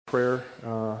prayer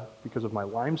because of my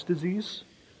Lyme's disease,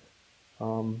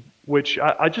 which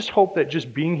I just hope that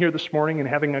just being here this morning and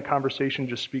having a conversation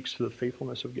just speaks to the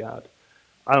faithfulness of God.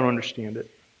 I don't understand it.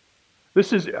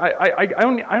 This is, I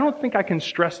don't think I can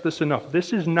stress this enough.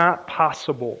 This is not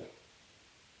possible.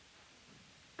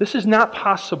 This is not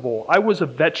possible. I was a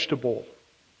vegetable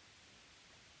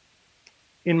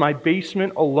in my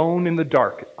basement alone in the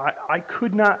dark. I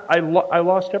could not, I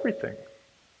lost everything.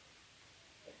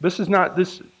 This is not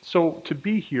this, so to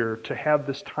be here, to have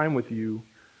this time with you,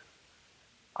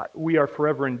 we are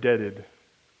forever indebted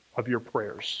of your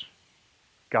prayers.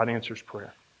 God answers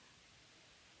prayer.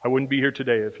 I wouldn't be here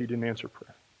today if he didn't answer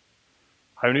prayer.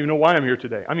 I don't even know why I'm here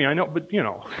today. I mean, I know, but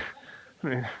I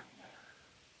mean,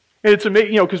 it's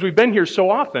amazing, because we've been here so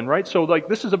often, right? So like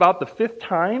this is about the fifth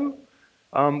time,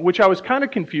 which I was kind of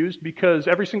confused because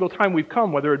every single time we've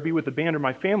come, whether it be with the band or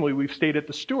my family, we've stayed at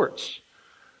the Stewarts.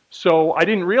 So I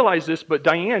didn't realize this, but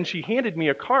Diane, she handed me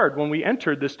a card when we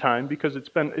entered this time because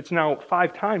it's now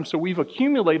 5 times. So we've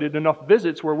accumulated enough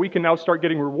visits where we can now start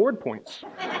getting reward points.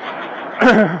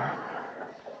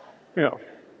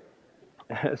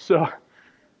 So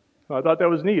I thought that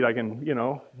was neat. I can,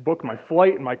 book my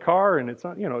flight and my car, and it's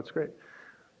not, it's great.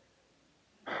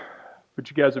 But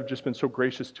you guys have just been so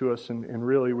gracious to us, and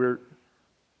really we're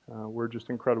just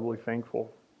incredibly thankful.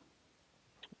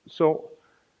 So,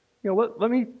 let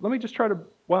me just try to,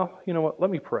 let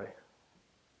me pray.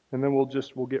 And then we'll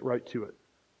get right to it.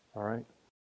 All right?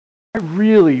 I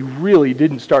really, really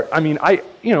didn't start. I mean,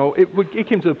 it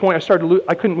came to the point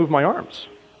I couldn't move my arms.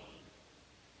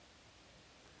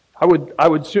 I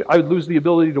would lose the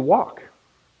ability to walk.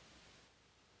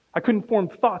 I couldn't form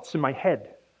thoughts in my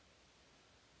head.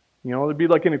 There'd be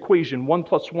like an equation, 1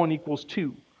 + 1 =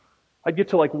 2. I'd get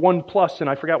to like 1 plus and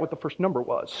I forgot what the first number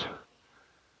was.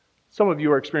 Some of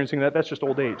you are experiencing that. That's just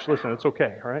old age. Listen, it's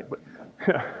okay, all right? But,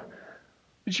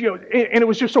 and it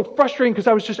was just so frustrating because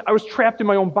I was trapped in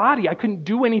my own body. I couldn't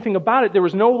do anything about it. There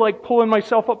was no like pulling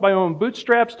myself up by my own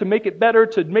bootstraps to make it better,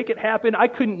 to make it happen. I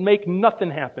couldn't make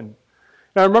nothing happen.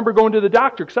 And I remember going to the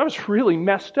doctor because I was really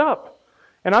messed up.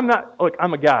 And I'm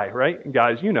a guy, right? And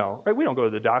guys, right? We don't go to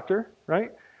the doctor,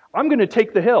 right? I'm going to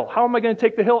take the hill. How am I going to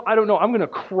take the hill? I don't know. I'm going to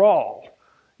crawl,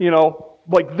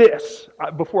 like this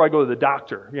before I go to the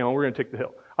doctor. We're going to take the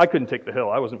hill. I couldn't take the hill.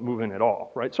 I wasn't moving at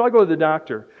all, right? So I go to the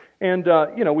doctor, and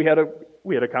we had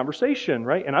a conversation,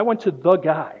 right? And I went to the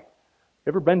guy.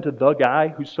 Ever been to the guy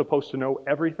who's supposed to know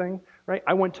everything, right?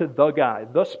 I went to the guy,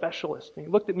 the specialist. And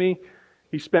he looked at me.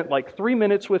 He spent like 3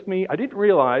 minutes with me. I didn't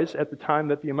realize at the time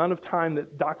that the amount of time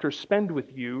that doctors spend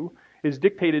with you is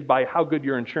dictated by how good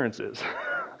your insurance is.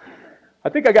 I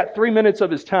think I got 3 minutes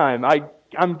of his time.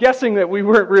 I'm guessing that we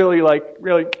weren't really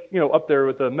up there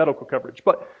with the medical coverage.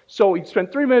 But so he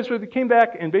spent 3 minutes with me, came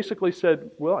back, and basically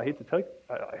said, "Well, I hate to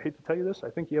tell you this. I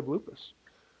think you have lupus."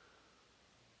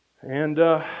 And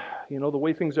the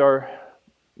way things are,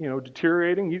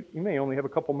 deteriorating, you may only have a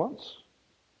couple months.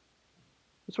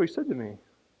 That's what he said to me.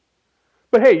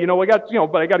 But hey, I got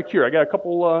a cure. I got a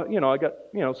couple. I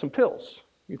got some pills.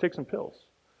 You take some pills.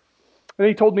 And then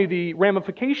he told me the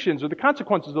ramifications or the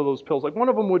consequences of those pills. Like one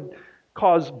of them would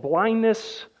cause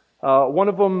blindness, one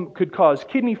of them could cause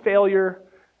kidney failure,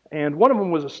 and one of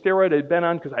them was a steroid I'd been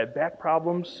on because I had back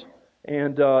problems,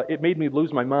 and it made me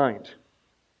lose my mind.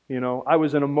 I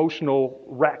was an emotional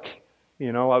wreck.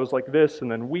 I was like this and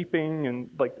then weeping, and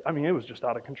it was just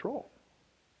out of control.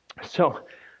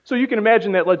 So you can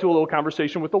imagine that led to a little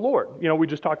conversation with the Lord. We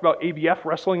just talked about ABF,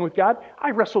 wrestling with God.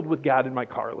 I wrestled with God in my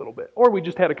car a little bit. Or we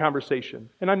just had a conversation,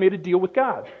 and I made a deal with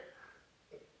God.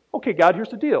 Okay, God, here's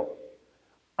the deal.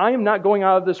 I am not going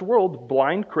out of this world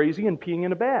blind, crazy, and peeing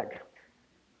in a bag.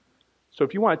 So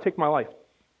if you want to take my life,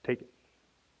 take it.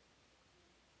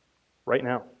 Right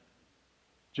now.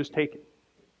 Just take it.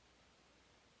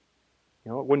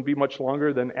 It wouldn't be much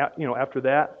longer than, after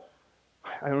that.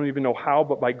 I don't even know how,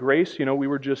 but by grace, we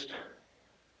were just,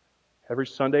 every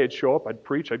Sunday I'd show up, I'd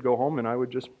preach, I'd go home, and I would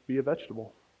just be a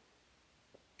vegetable.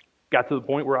 Got to the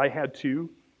point where I had to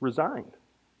resign.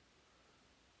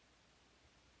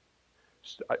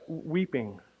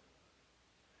 Weeping.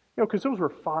 Because those were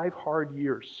 5 hard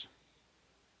years.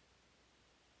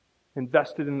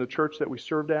 Invested in the church that we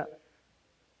served at.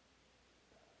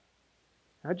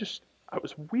 I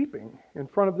was weeping in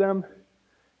front of them.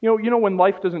 When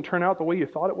life doesn't turn out the way you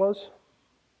thought it was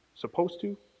supposed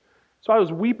to? So I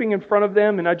was weeping in front of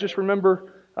them, and I just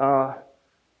remember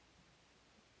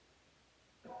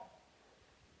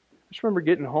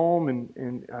getting home,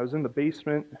 and I was in the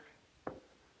basement,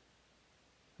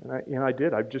 and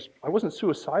I wasn't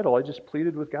suicidal. I just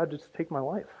pleaded with God just to take my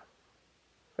life.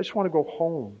 I just want to go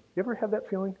home. You ever have that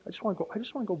feeling? I just want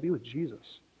to go be with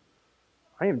Jesus.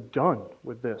 I am done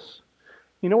with this.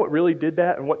 You know what really did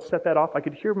that and what set that off? I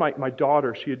could hear my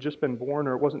daughter. She had just been born,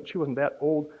 or she wasn't that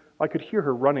old. I could hear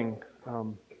her running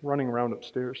around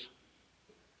upstairs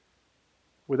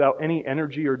without any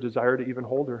energy or desire to even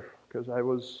hold her, because I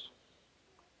was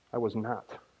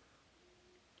not.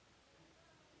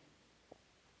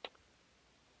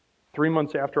 3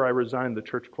 months after I resigned, the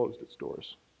church closed its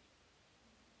doors.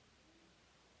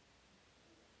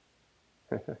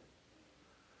 You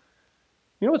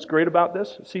know what's great about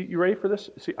this? See, you ready for this?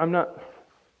 See, I've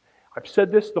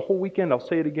said this the whole weekend. I'll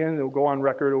say it again. It'll go on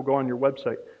record. It'll go on your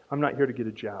website. I'm not here to get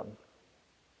a job.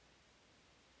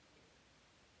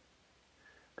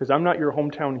 Because I'm not your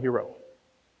hometown hero.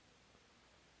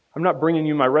 I'm not bringing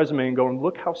you my resume and going,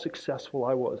 look how successful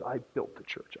I was. I built the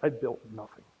church. I built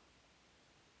nothing.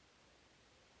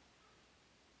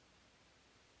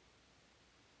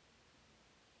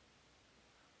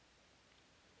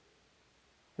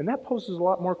 And that poses a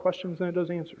lot more questions than it does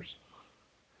answers.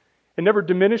 It never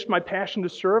diminished my passion to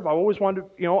serve. I always wanted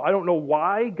to, I don't know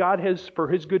why God has, for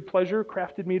His good pleasure,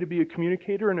 crafted me to be a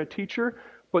communicator and a teacher,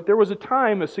 but there was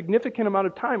a significant amount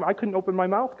of time, I couldn't open my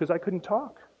mouth because I couldn't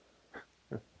talk.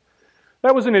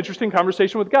 That was an interesting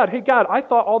conversation with God. Hey, God, I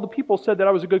thought all the people said that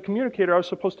I was a good communicator. I was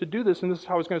supposed to do this, and this is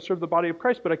how I was going to serve the body of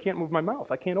Christ, but I can't move my mouth.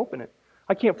 I can't open it.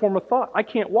 I can't form a thought. I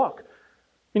can't walk.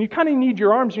 And you kind of need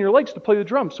your arms and your legs to play the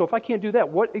drums. So if I can't do that,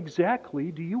 what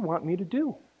exactly do you want me to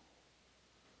do?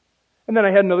 And then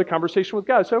I had another conversation with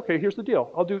God. I said, okay, here's the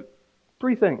deal. I'll do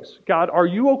 3 things. God, are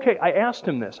you okay? I asked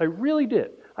Him this. I really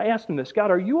did. I asked Him this. God,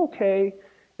 are you okay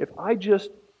if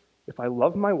I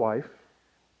love my wife,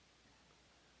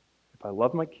 if I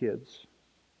love my kids,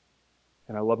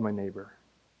 and I love my neighbor?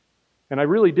 And I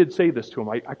really did say this to him.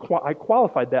 I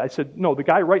qualified that. I said, no, the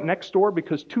guy right next door,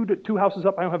 because two houses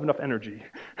up, I don't have enough energy.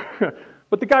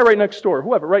 But the guy right next door,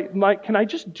 whoever, right? Can I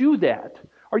just do that?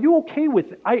 Are you okay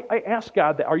with it? I asked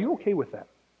God that. Are you okay with that?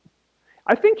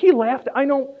 I think He laughed. I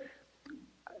know.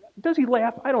 Does He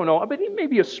laugh? I don't know. But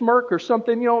maybe a smirk or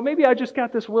something. Maybe I just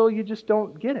got this, Will, you just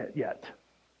don't get it yet.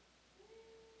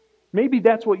 Maybe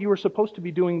that's what you were supposed to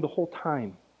be doing the whole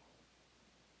time.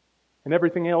 And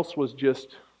everything else was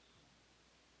just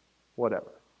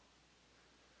whatever.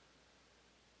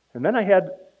 And then I had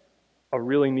a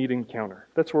really neat encounter.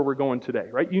 That's where we're going today,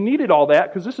 right? You needed all that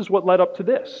because this is what led up to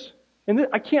this. And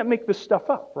I can't make this stuff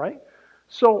up, right?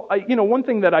 So, one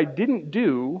thing that I didn't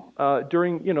do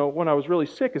during, when I was really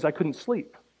sick is I couldn't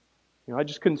sleep. I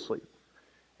just couldn't sleep.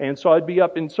 And so I'd be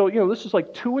up, and so, this is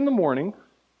like 2 a.m.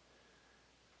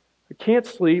 I can't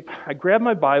sleep. I grab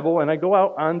my Bible and I go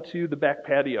out onto the back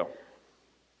patio.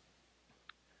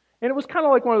 And it was kind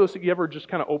of like one of those that you ever just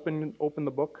kind of open the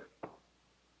book?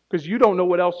 Because you don't know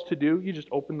what else to do. You just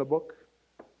open the book.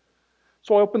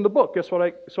 So I opened the book. Guess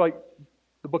what?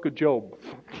 The book of Job.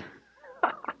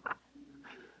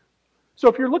 So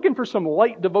if you're looking for some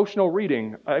light devotional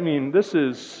reading, this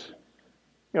is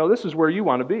where you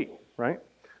want to be, right?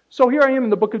 So here I am in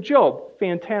the book of Job.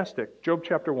 Fantastic. Job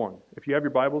chapter 1. If you have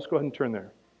your Bibles, go ahead and turn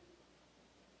there.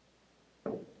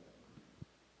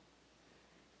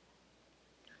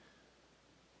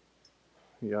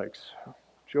 Yikes.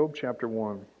 Job chapter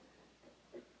 1.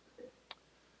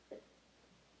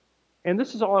 And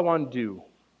this is all I want to do.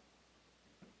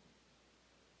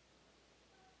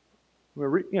 We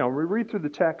read through the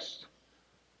text.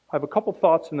 I have a couple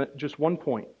thoughts and just one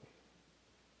point.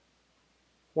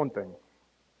 One thing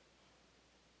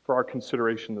for our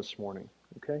consideration this morning.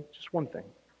 Okay? Just one thing.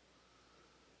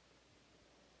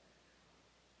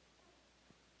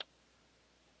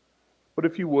 But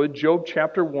if you would, Job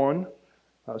chapter 1,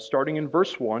 starting in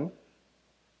verse 1.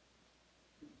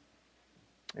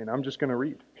 And I'm just going to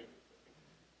read.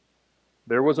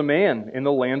 There was a man in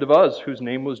the land of Uz whose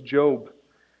name was Job.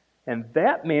 And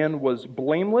that man was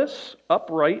blameless,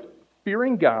 upright,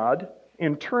 fearing God,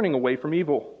 and turning away from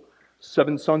evil.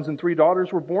 7 sons and 3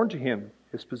 daughters were born to him.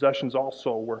 His possessions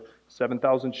also were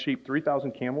 7,000 sheep,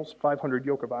 3,000 camels, 500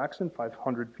 yoke of oxen,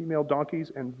 500 female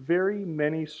donkeys, and very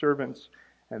many servants.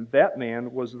 And that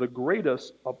man was the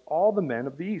greatest of all the men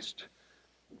of the East.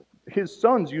 His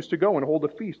sons used to go and hold a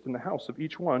feast in the house of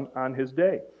each one on his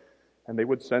day. And they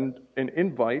would send an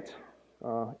invite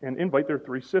their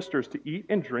 3 sisters to eat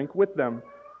and drink with them.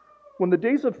 When the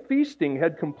days of feasting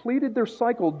had completed their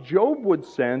cycle, Job would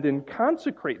send and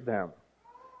consecrate them,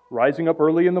 rising up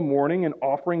early in the morning and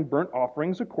offering burnt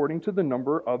offerings according to the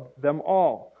number of them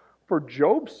all. For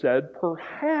Job said,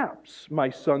 "Perhaps my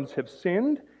sons have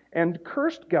sinned and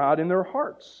cursed God in their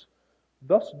hearts."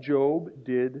 Thus Job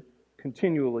did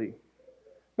continually.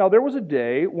 Now there was a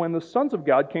day when the sons of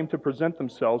God came to present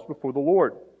themselves before the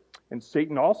Lord, and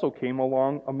Satan also came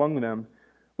along among them.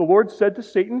 The Lord said to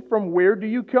Satan, "From where do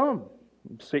you come?"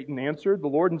 And Satan answered the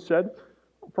Lord and said,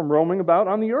 "From roaming about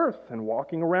on the earth and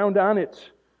walking around on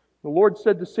it." The Lord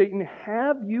said to Satan,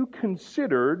 "Have you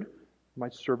considered my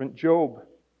servant Job?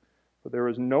 For there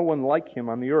is no one like him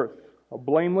on the earth, a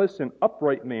blameless and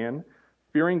upright man,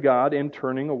 fearing God and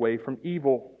turning away from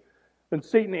evil." Then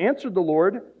Satan answered the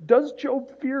Lord, "Does Job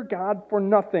fear God for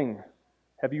nothing?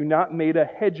 Have you not made a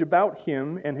hedge about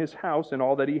him and his house and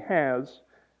all that he has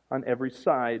on every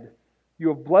side? You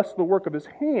have blessed the work of his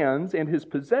hands, and his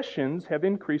possessions have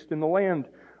increased in the land.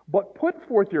 But put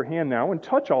forth your hand now and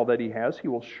touch all that he has. He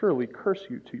will surely curse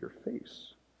you to your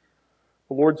face."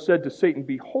 The Lord said to Satan,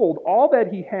 "Behold, all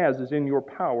that he has is in your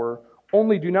power.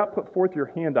 Only do not put forth your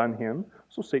hand on him."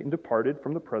 So Satan departed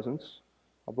from the presence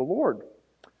of the Lord.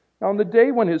 Now on the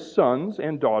day when his sons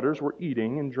and daughters were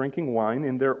eating and drinking wine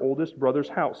in their oldest brother's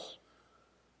house,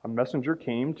 a messenger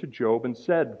came to Job and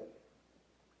said,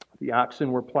 "The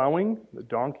oxen were plowing, the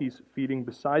donkeys feeding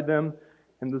beside them,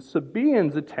 and the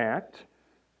Sabaeans attacked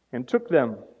and took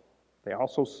them. They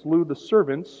also slew the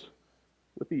servants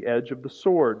with the edge of the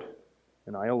sword,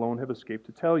 and I alone have escaped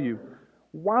to tell you."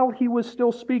 While he was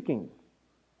still speaking,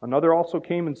 another also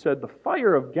came and said, "The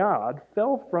fire of God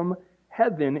fell from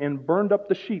heaven and burned up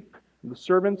the sheep and the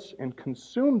servants and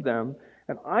consumed them,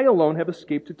 and I alone have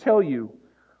escaped to tell you."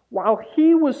 While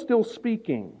he was still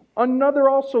speaking, another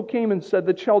also came and said,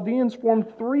 "The Chaldeans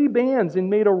formed 3 bands and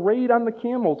made a raid on the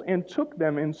camels and took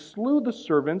them and slew the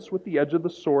servants with the edge of the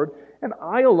sword, and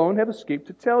I alone have escaped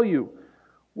to tell you."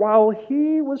 While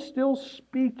he was still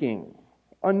speaking,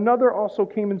 another also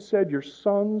came and said, "Your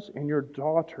sons and your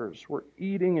daughters were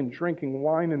eating and drinking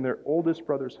wine in their oldest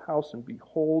brother's house, and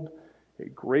behold, a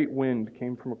great wind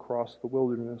came from across the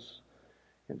wilderness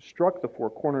and struck the 4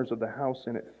 corners of the house,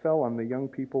 and it fell on the young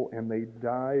people, and they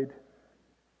died.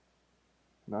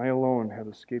 And I alone have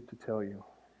escaped to tell you."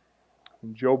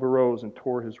 And Job arose and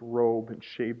tore his robe and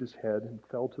shaved his head and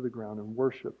fell to the ground and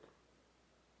worshipped.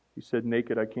 He said,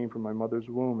 "Naked I came from my mother's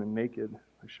womb, and naked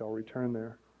I shall return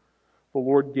there. The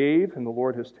Lord gave, and the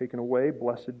Lord has taken away.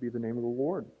 Blessed be the name of the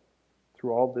Lord."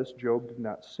 Through all this, Job did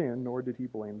not sin, nor did he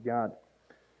blame God.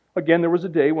 Again, there was a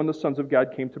day when the sons of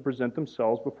God came to present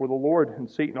themselves before the Lord, and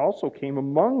Satan also came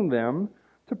among them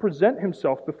to present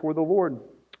himself before the Lord.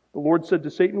 The Lord said to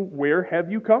Satan, "Where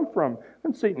have you come from?"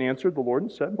 And Satan answered the Lord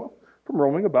and said, "Well, from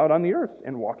roaming about on the earth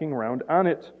and walking around on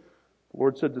it." The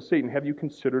Lord said to Satan, "Have you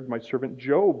considered my servant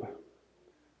Job?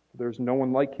 There is no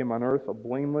one like him on earth, a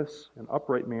blameless and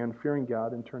upright man, fearing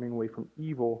God and turning away from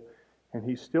evil, and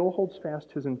he still holds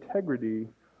fast his integrity,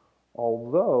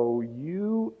 although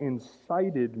you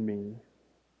incited me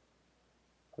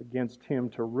against him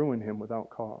to ruin him without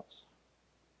cause."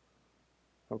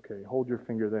 Okay, hold your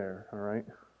finger there, all right?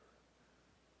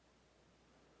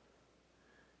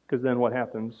 Because then what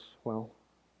happens? Well,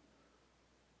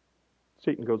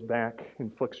 Satan goes back,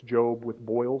 inflicts Job with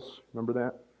boils. Remember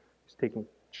that? He's taking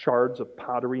shards of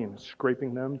pottery and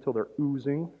scraping them until they're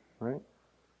oozing, right?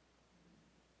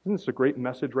 Isn't this a great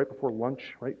message right before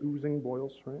lunch, right? Oozing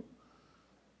boils, right?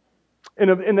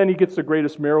 And then he gets the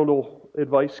greatest marital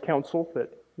advice, counsel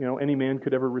that any man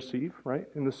could ever receive, right?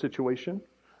 In this situation,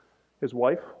 his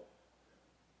wife,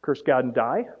 curse God and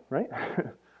die, right?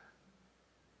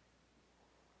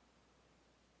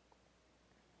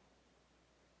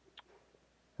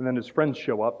 And then his friends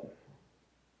show up,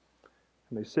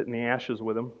 and they sit in the ashes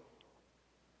with him,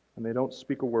 and they don't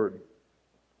speak a word.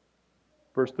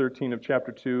 Verse 13 of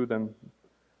chapter 2, then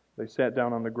they sat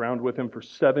down on the ground with him for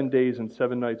 7 days and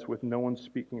 7 nights with no one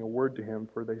speaking a word to him,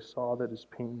 for they saw that his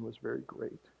pain was very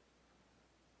great.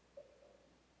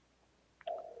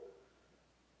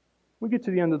 We get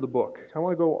to the end of the book. I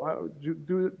want to go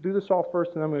do this all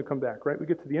first, and then I'm going to come back, right? We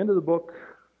get to the end of the book,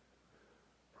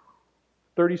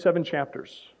 37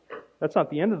 chapters. That's not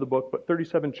the end of the book, but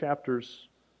 37 chapters,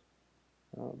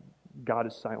 God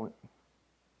is silent.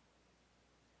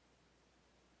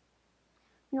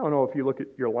 I don't know if you look at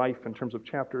your life in terms of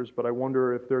chapters, but I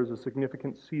wonder if there's a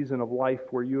significant season of life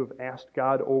where you have asked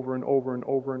God over and over and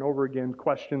over and over again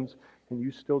questions, and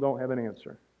you still don't have an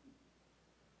answer.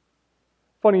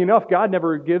 Funny enough, God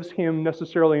never gives him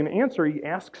necessarily an answer.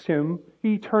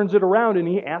 He turns it around and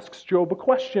he asks Job a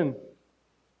question.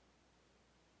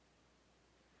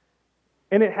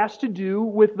 And it has to do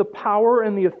with the power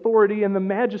and the authority and the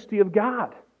majesty of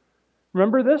God.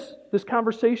 Remember this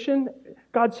conversation?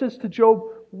 God says to Job,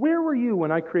 "Where were you when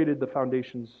I created the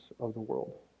foundations of the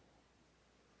world?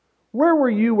 Where were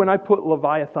you when I put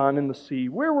Leviathan in the sea?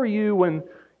 Where were you when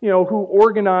who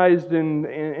organized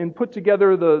and put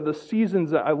together the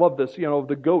seasons. I love this,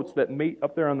 the goats that mate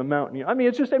up there on the mountain.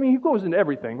 He goes into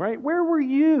everything, right? Where were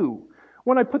you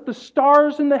when I put the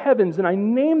stars in the heavens and I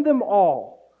named them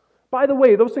all? By the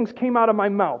way, those things came out of my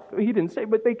mouth. He didn't say,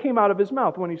 but they came out of his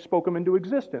mouth when he spoke them into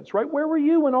existence, right? Where were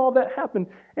you when all that happened?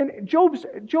 And Job's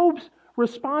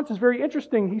response is very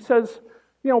interesting. He says,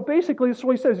 basically, this is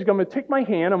what he says. He's going to take my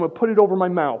hand, I'm going to put it over my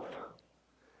mouth.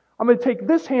 I'm going to take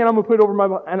this hand, I'm going to put it over my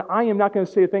mouth, and I am not going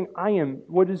to say a thing.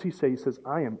 What does he say? He says,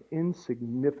 I am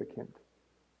insignificant.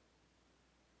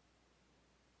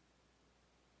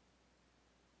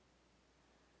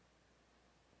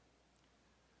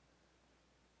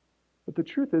 But the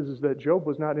truth is that Job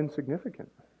was not insignificant.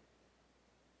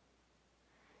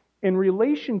 In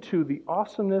relation to the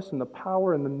awesomeness and the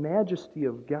power and the majesty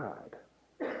of God,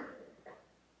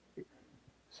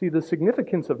 see, the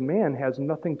significance of man has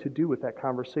nothing to do with that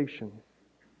conversation.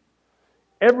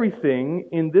 Everything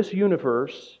in this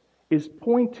universe is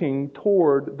pointing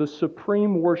toward the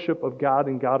supreme worship of God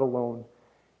and God alone.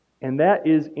 And that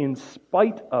is in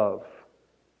spite of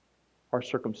our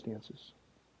circumstances.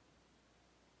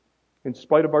 In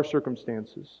spite of our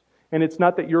circumstances. And it's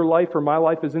not that your life or my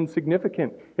life is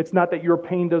insignificant. It's not that your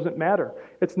pain doesn't matter.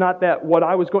 It's not that what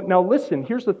I was going... Now listen,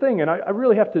 here's the thing, and I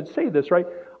really have to say this, right?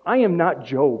 I am not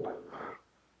Job.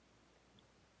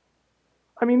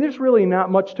 There's really not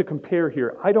much to compare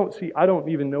here. I don't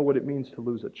even know what it means to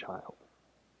lose a child.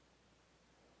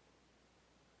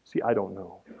 See, I don't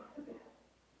know.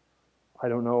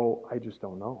 I just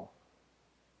don't know.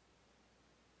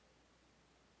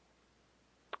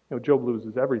 Job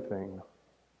loses everything.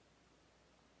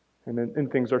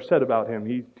 And things are said about him.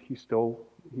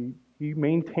 He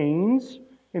maintains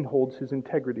and holds his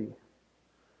integrity.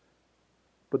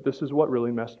 But this is what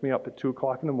really messed me up at 2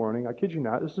 o'clock in the morning. I kid you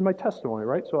not. This is my testimony,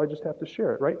 right? So I just have to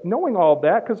share it, right? Knowing all of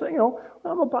that, because,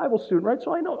 I'm a Bible student, right?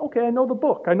 So I know the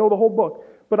book. I know the whole book.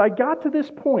 But I got to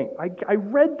this point. I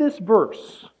read this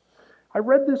verse.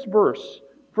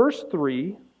 Verse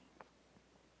 3.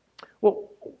 Well,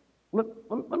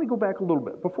 let me go back a little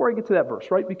bit before I get to that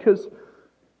verse, right? Because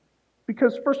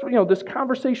first of all, this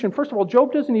conversation, first of all,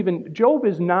 Job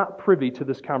is not privy to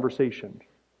this conversation.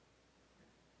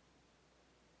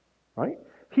 Right?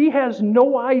 He has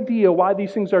no idea why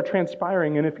these things are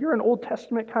transpiring. And if you're an Old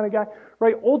Testament kind of guy,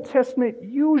 right? Old Testament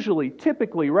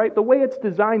typically, right? The way it's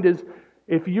designed is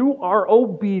if you are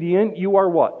obedient, you are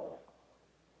what?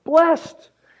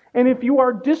 Blessed. And if you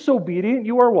are disobedient,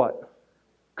 you are what?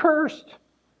 Cursed.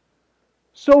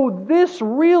 So this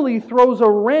really throws a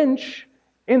wrench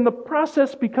in the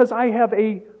process because I have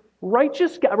a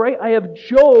righteous guy, right? I have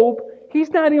Job. He's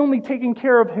not only taking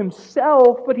care of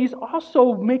himself, but he's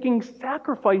also making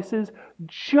sacrifices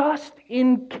just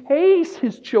in case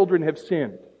his children have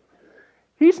sinned.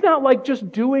 He's not like just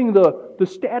doing the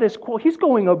status quo. He's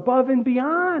going above and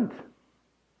beyond.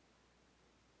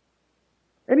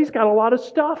 And he's got a lot of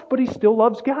stuff, but he still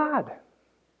loves God.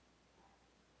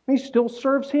 He still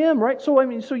serves Him, right? So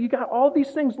you got all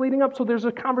these things leading up. So there's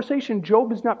a conversation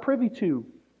Job is not privy to.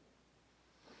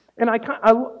 And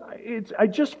I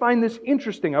just find this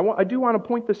interesting. I do want to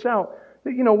point this out.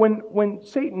 That, when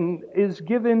Satan is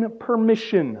given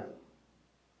permission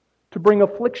to bring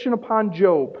affliction upon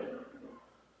Job,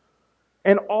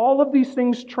 and all of these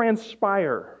things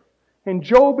transpire, and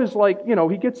Job is like,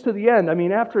 he gets to the end.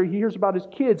 After he hears about his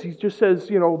kids, he just says,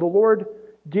 the Lord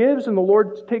gives and the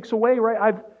Lord takes away,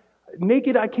 right?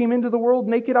 Naked I came into the world,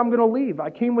 naked I'm going to leave. I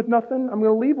came with nothing, I'm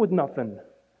going to leave with nothing.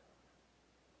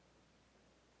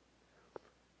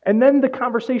 And then the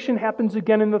conversation happens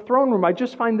again in the throne room. I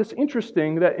just find this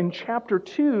interesting that in chapter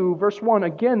 2, verse 1,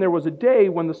 again, there was a day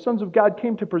when the sons of God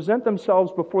came to present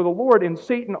themselves before the Lord, and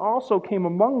Satan also came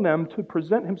among them to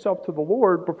present himself to the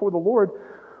Lord, before the Lord.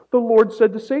 The Lord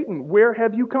said to Satan, "Where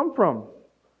have you come from?"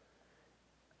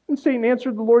 And Satan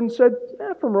answered the Lord and said,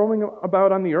 "From roaming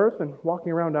about on the earth and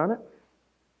walking around on it."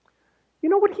 You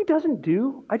know what he doesn't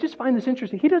do? I just find this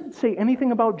interesting. He doesn't say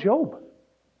anything about Job.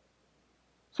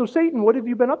 So Satan, what have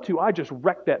you been up to? I just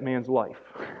wrecked that man's life.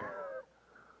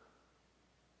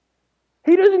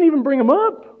 He doesn't even bring him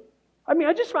up.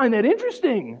 I just find that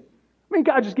interesting.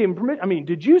 God just gave him permission.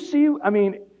 Did you see?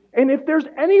 And if there's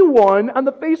anyone on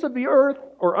the face of the earth,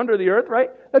 or under the earth, right,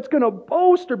 that's going to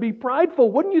boast or be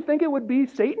prideful, wouldn't you think it would be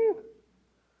Satan?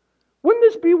 Wouldn't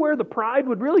this be where the pride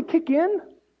would really kick in?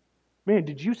 Man,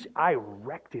 did you see? I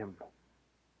wrecked him.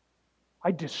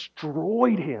 I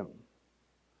destroyed him.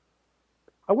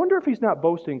 I wonder if he's not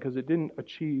boasting because it didn't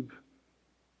achieve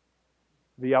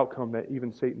the outcome that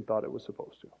even Satan thought it was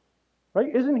supposed to.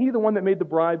 Right? Isn't he the one that made the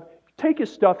bribe? Take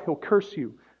his stuff, he'll curse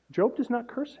you. Job does not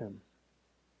curse him.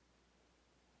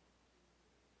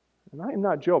 And I am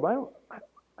not Job. I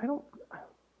don't,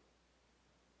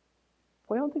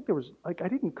 well, I don't think there was, I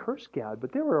didn't curse God,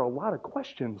 but there were a lot of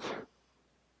questions.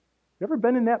 You ever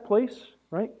been in that place,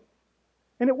 right?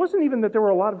 And it wasn't even that there were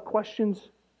a lot of questions.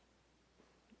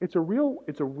 It's a real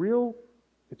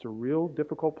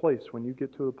difficult place when you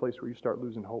get to a place where you start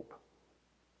losing hope.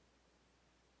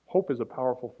 Hope is a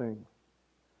powerful thing.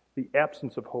 The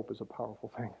absence of hope is a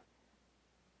powerful thing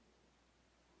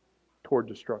toward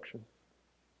destruction.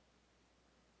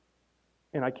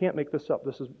 And I can't make this up.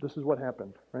 This is what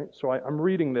happened, right? So I'm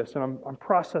reading this and I'm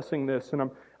processing this and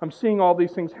I'm seeing all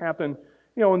these things happen.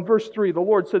 In verse 3, the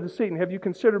Lord said to Satan, "Have you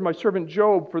considered my servant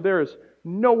Job? For there is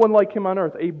no one like him on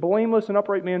earth, a blameless and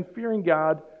upright man, fearing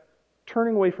God,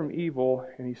 turning away from evil,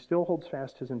 and he still holds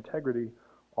fast his integrity,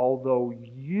 although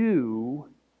you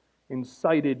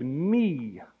incited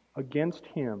me against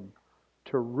him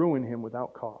to ruin him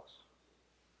without cause."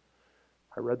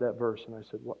 I read that verse and I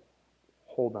said, "What?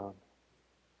 Hold on.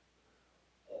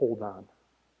 Hold on.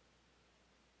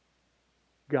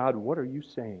 God, what are you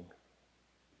saying?"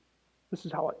 This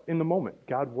is how, in the moment,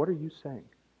 God, what are you saying?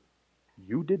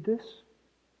 You did this?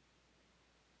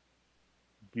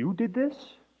 You did this?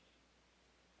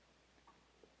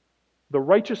 The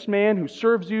righteous man who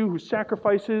serves you, who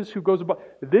sacrifices, who goes about,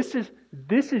 this,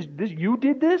 you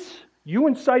did this? You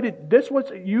incited, this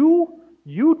was,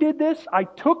 you did this? I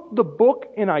took the book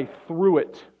and I threw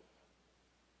it.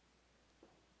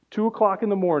 2 o'clock in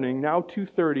the morning, now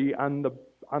 2:30,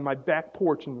 on my back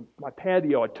porch in my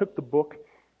patio, I took the book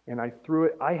and I threw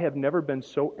it. I have never been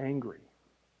so angry.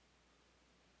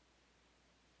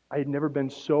 I had never been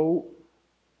so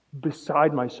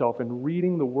beside myself in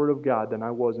reading the Word of God than I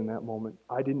was in that moment.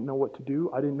 I didn't know what to do.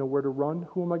 I didn't know where to run.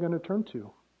 Who am I going to turn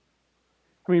to?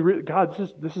 I mean, God,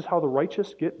 this is how the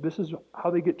righteous get, this is how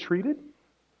they get treated?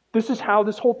 This is how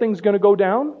this whole thing's going to go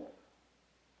down?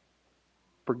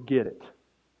 Forget it.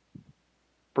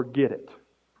 Forget it.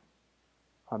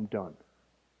 I'm done.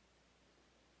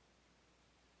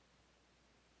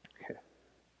 Okay.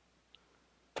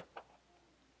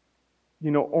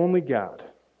 Only God.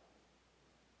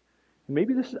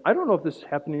 Maybe this is, I don't know if this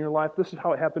happened in your life. This is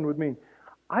how it happened with me.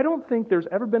 I don't think there's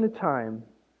ever been a time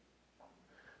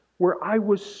where I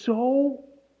was so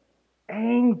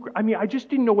angry. I mean, I just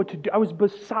didn't know what to do. I was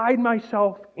beside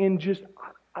myself in just,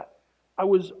 I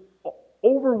was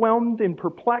overwhelmed and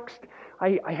perplexed.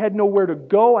 I had nowhere to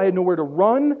go. I had nowhere to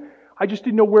run. I just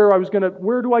didn't know where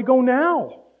do I go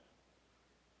now?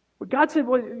 But God said,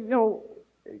 well,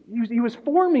 He was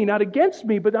for me, not against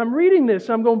me. But I'm reading this,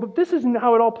 and I'm going, but this isn't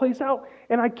how it all plays out.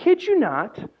 And I kid you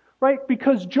not, right?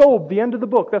 Because Job, the end of the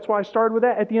book, that's why I started with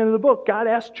that. At the end of the book, God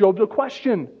asked Job a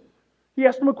question. He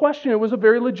asked him a question. It was a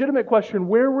very legitimate question.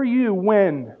 Where were you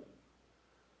when?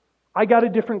 I got a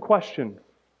different question.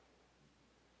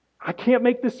 I can't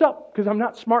make this up because I'm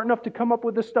not smart enough to come up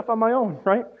with this stuff on my own,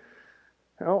 right?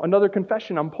 Another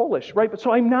confession, I'm Polish, right? But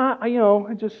so I'm not,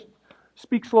 I just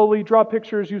speak slowly, draw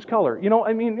pictures, use color.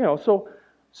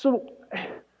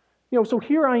 So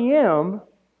here I am,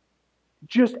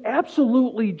 just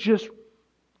absolutely just,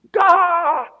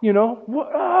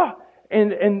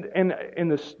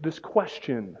 and this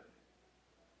question.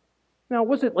 Now,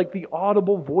 was it like the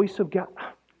audible voice of God?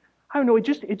 I don't know, it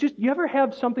just, you ever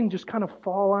have something just kind of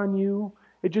fall on you?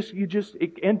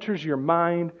 It enters your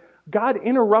mind. God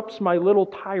interrupts my little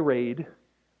tirade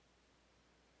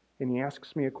and He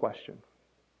asks me a question.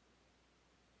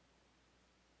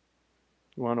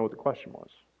 You want to know what the question was?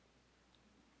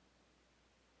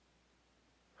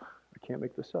 I can't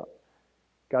make this up.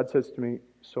 God says to me,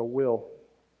 "So Will,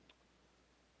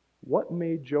 what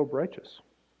made Job righteous?"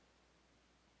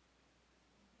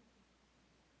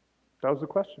 That was the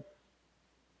question.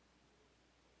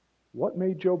 What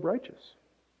made Job righteous?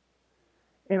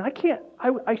 And I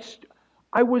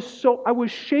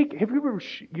was shaking. Have you ever,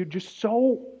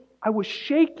 I was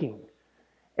shaking.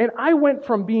 And I went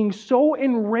from being so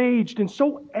enraged and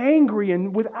so angry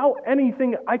and without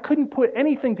anything, I couldn't put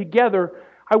anything together.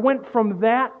 I went from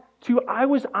that to I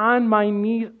was on my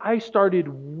knees. I started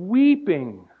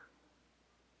weeping.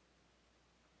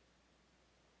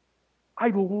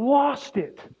 I lost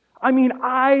it.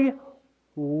 I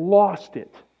lost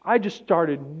it. I just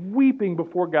started weeping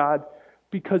before God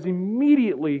because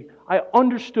immediately I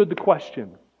understood the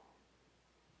question.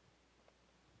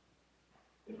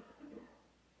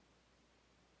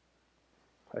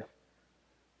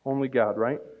 Only God,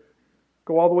 right?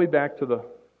 Go all the way back to the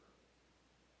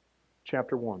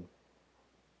chapter 1.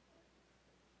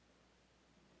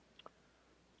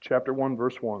 Chapter 1,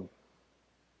 verse 1.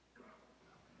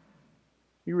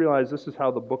 You realize this is how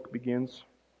the book begins?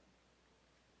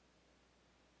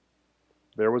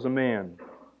 There was a man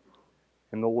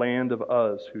in the land of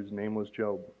Uz whose name was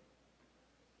Job.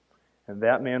 And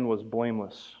that man was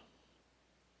blameless,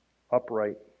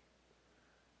 upright,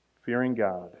 fearing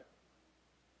God,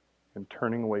 and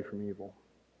turning away from evil.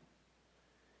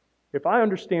 If I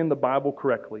understand the Bible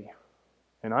correctly,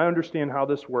 and I understand how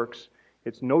this works,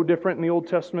 it's no different in the Old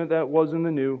Testament than it was in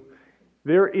the New.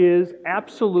 There is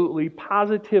absolutely,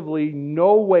 positively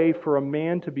no way for a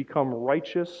man to become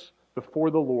righteous before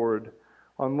the Lord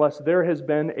unless there has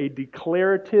been a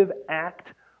declarative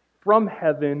act from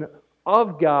heaven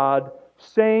of God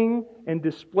saying and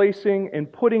displacing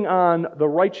and putting on the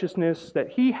righteousness that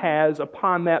He has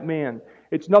upon that man.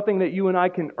 It's nothing that you and I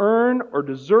can earn or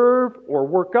deserve or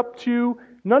work up to.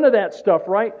 None of that stuff,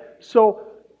 right? So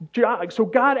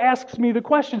God asks me the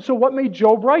question, so what made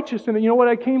Job righteous? And you know what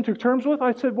I came to terms with?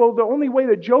 I said, well, the only way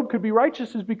that Job could be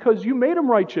righteous is because you made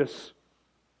him righteous.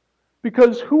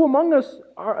 Because who among us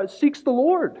seeks the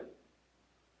Lord?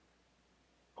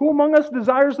 Who among us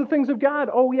desires the things of God?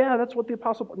 Oh yeah, that's what the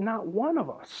apostle... Not one of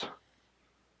us.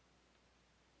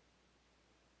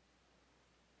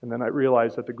 And then I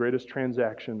realized that the greatest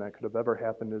transaction that could have ever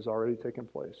happened has already taken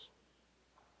place.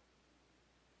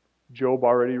 Job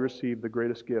already received the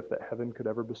greatest gift that heaven could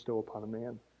ever bestow upon a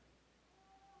man.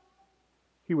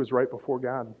 He was right before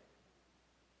God.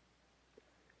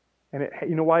 And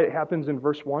you know why it happens in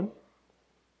verse 1?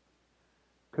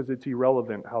 Because it's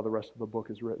irrelevant how the rest of the book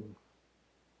is written.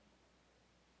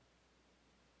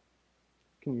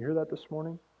 Can you hear that this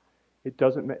morning? It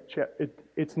doesn't.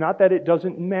 It's not that it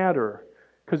doesn't matter,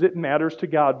 because it matters to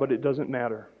God, but it doesn't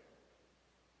matter.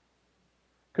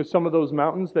 Because some of those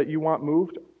mountains that you want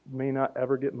moved may not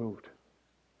ever get moved.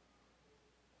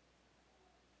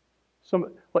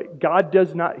 God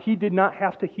does not. He did not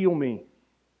have to heal me.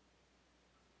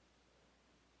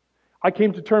 I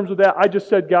came to terms with that. I just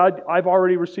said, God, I've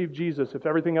already received Jesus. If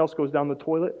everything else goes down the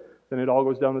toilet, then it all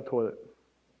goes down the toilet.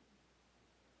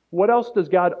 What else does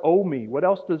God owe me? What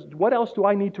else do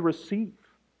I need to receive?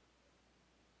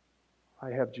 I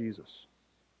have Jesus.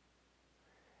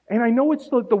 And I know it's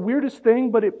the weirdest thing,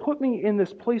 but it put me in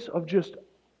this place of just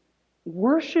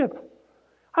worship.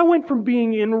 I went from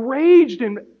being enraged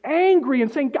and angry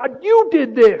and saying, God, you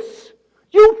did this.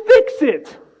 You fix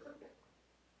it.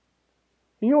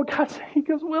 And you know what God said? He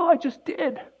goes, well, I just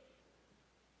did.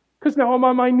 Because now I'm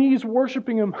on my knees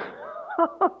worshiping Him.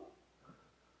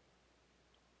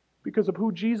 Because of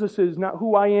who Jesus is, not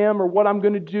who I am or what I'm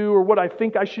going to do or what I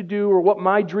think I should do or what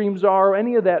my dreams are or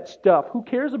any of that stuff. Who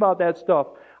cares about that stuff?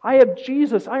 I have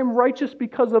Jesus. I am righteous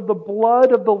because of the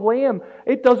blood of the Lamb.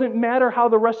 It doesn't matter how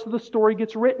the rest of the story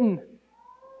gets written.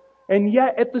 And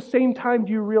yet, at the same time,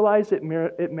 do you realize it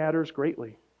matters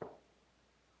greatly?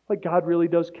 Like God really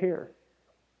does care.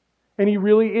 And He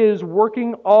really is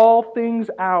working all things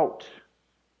out.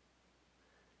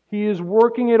 He is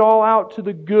working it all out to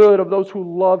the good of those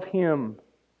who love Him.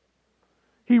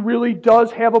 He really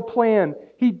does have a plan.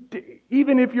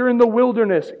 Even if you're in the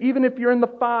wilderness, even if you're in the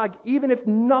fog, even if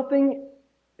nothing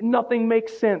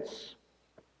makes sense.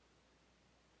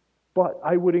 But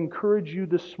I would encourage you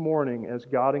this morning, as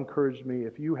God encouraged me,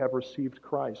 if you have received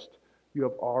Christ, you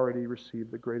have already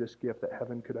received the greatest gift that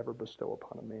heaven could ever bestow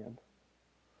upon a man.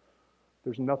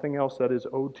 There's nothing else that is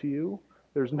owed to you.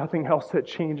 There's nothing else that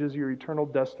changes your eternal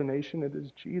destination. It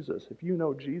is Jesus. If you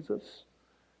know Jesus,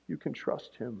 you can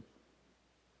trust Him.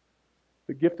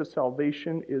 The gift of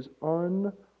salvation is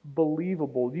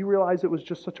unbelievable. Do you realize it was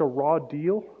just such a raw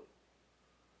deal?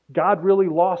 God really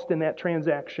lost in that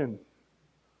transaction.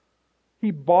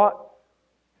 He bought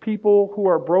people who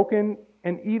are broken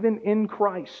and even in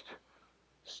Christ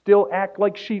still act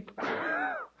like sheep.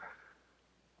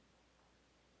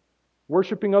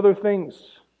 Worshiping other things.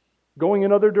 Going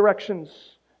in other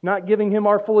directions, not giving Him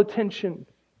our full attention.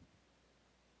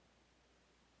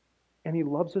 And He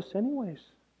loves us anyways.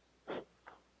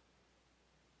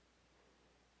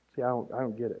 See, I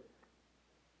don't get it.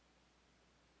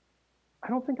 I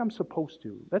don't think I'm supposed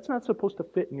to. That's not supposed to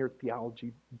fit in your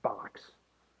theology box.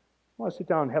 I want to sit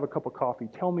down and have a cup of coffee.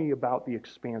 Tell me about the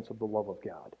expanse of the love of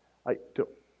God.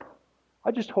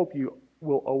 I just hope you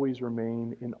will always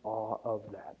remain in awe of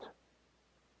that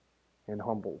and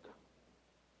humbled.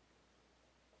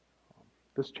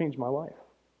 This changed my life.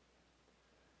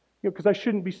 Because I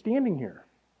shouldn't be standing here.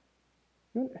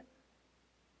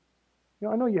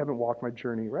 I know you haven't walked my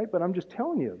journey, right? But I'm just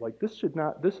telling you, this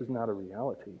is not a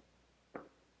reality.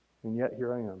 And yet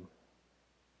here I am.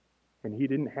 And He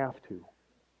didn't have to.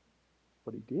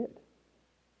 But He did.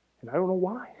 And I don't know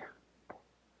why.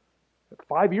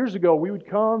 5 years ago, we would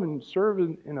come and serve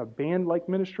in a band-like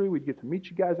ministry. We'd get to meet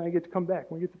you guys, and I get to come back,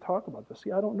 and we get to talk about this.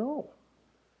 See, I don't know.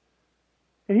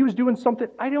 And he was doing something,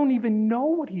 I don't even know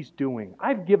what he's doing.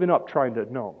 I've given up trying to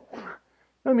know.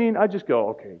 I mean, I just go,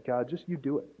 okay, God, just you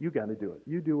do it. You got to do it.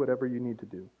 You do whatever you need to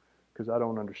do because I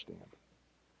don't understand.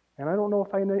 And I don't know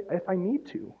if I need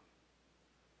to.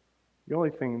 The only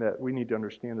thing that we need to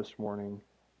understand this morning,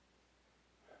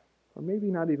 or maybe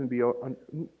not even be,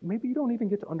 maybe you don't even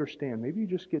get to understand. Maybe you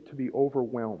just get to be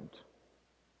overwhelmed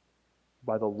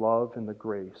by the love and the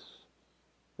grace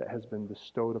that has been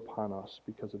bestowed upon us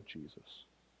because of Jesus.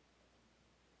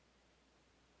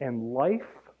 And life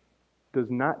does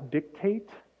not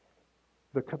dictate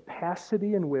the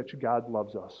capacity in which God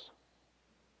loves us.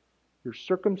 Your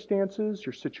circumstances,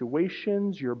 your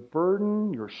situations, your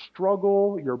burden, your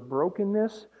struggle, your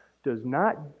brokenness does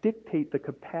not dictate the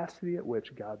capacity at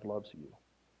which God loves you.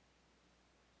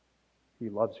 He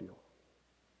loves you.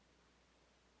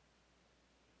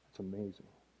 It's amazing.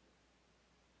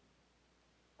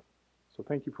 So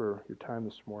thank you for your time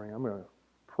this morning. I'm going to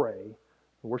pray.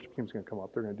 The worship team's going to come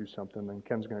up. They're going to do something. Then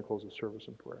Ken's going to close the service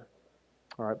in prayer.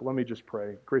 All right, but let me just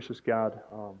pray. Gracious God,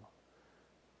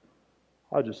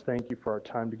 I just thank you for our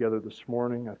time together this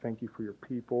morning. I thank you for your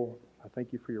people. I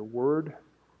thank you for your word.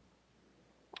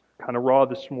 Kind of raw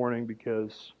this morning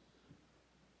because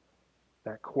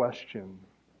that question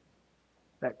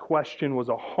was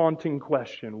a haunting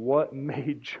question. What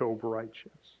made Job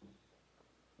righteous?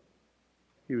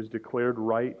 He was declared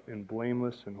right and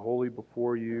blameless and holy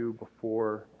before you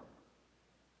before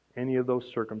any of those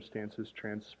circumstances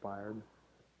transpired.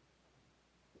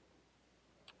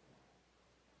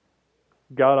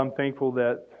 God, I'm thankful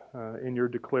that in your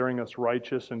declaring us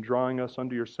righteous and drawing us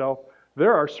unto yourself,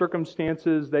 there are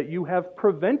circumstances that you have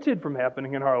prevented from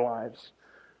happening in our lives,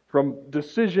 from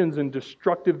decisions and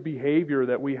destructive behavior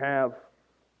that we have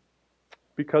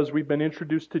because we've been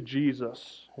introduced to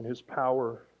Jesus and his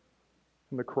power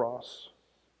in the cross.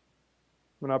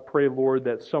 And I pray, Lord,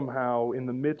 that somehow in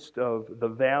the midst of the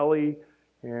valley,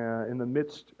 in the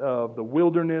midst of the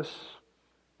wilderness,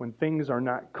 when things are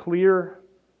not clear,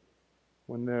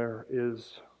 when there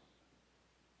is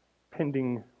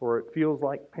pending, or it feels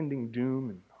like pending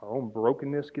doom, and our own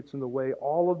brokenness gets in the way,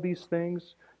 all of these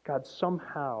things, God,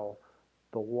 somehow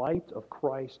the light of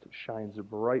Christ shines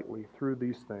brightly through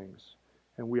these things,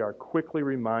 and we are quickly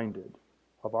reminded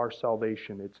of our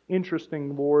salvation. It's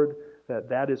interesting, Lord,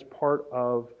 that is part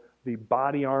of the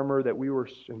body armor that we were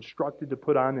instructed to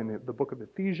put on in the book of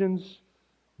Ephesians,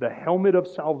 the helmet of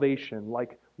salvation.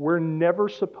 Like, we're never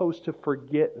supposed to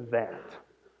forget that.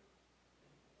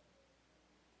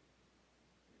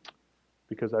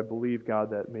 Because I believe, God,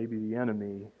 that maybe the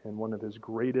enemy and one of his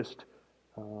greatest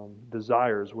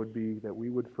desires would be that we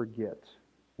would forget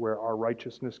where our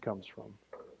righteousness comes from.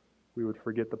 We would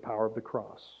forget the power of the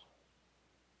cross.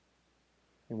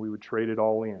 And we would trade it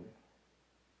all in.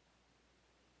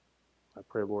 I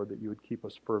pray, Lord, that you would keep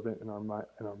us fervent in our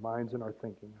minds and our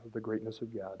thinking of the greatness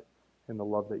of God and the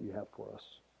love that you have for us.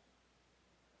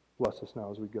 Bless us now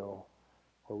as we go,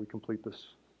 or we complete the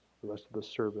rest of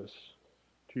this service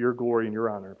to your glory and your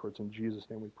honor. For it's in Jesus'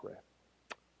 name we pray.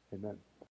 Amen.